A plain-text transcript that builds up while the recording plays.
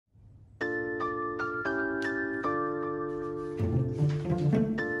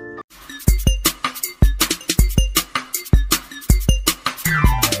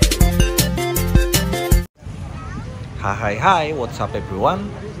Hi, what's up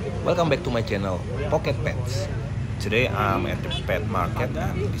everyone? Welcome back to my channel, Pocket Pets. Today I'm at the pet market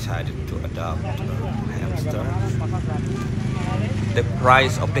and decided to adopt a hamster. The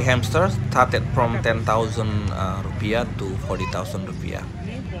price of the hamster started from 10,000 rupiah to 40,000 rupiah.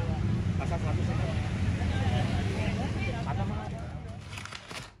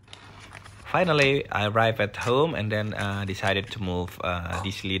 Finally, I arrived at home and then decided to move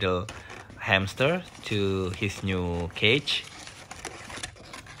this little hamster to his new cage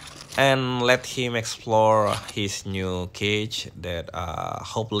and let him explore his new cage that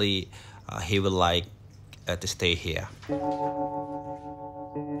hopefully he will like to stay here.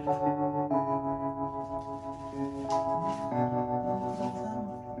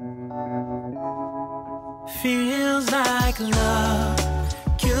 Feels like love,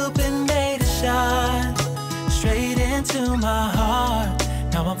 Cupid made a shot straight into my heart.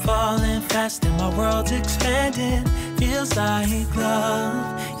 Now I'm falling fast and my world's expanding. Feels like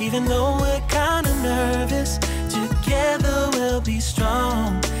love, even though we're kinda nervous. Together we'll be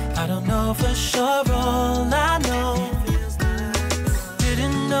strong. I don't know for sure, all I know.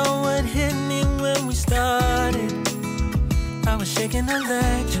 Didn't know what hit me when we started. I was shaking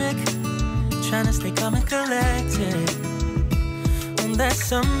electric, trying to stay calm and collected. On that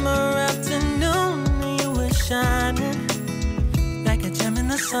summer afternoon, you were shining like a gem in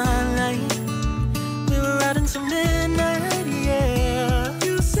the sunlight. We were out until midnight, yeah.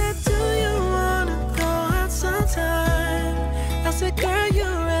 You said, do you wanna go out sometime? I said, girl,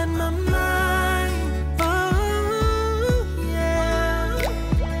 you're in my mind. Oh, yeah.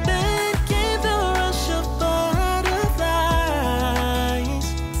 Then came the rush of butterflies,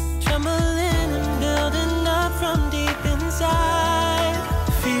 trembling and building up from deep inside.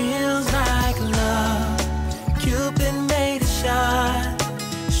 Feels like love, Cupid made a shot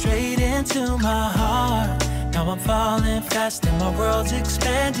straight into my heart. Now I'm falling fast and my world's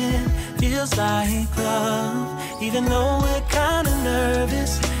expanding. Feels like love, even though we're kinda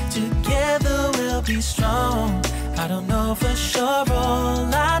nervous. Together we'll be strong. I don't know for sure,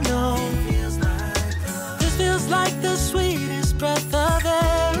 all I know. This feels like the sweetest breath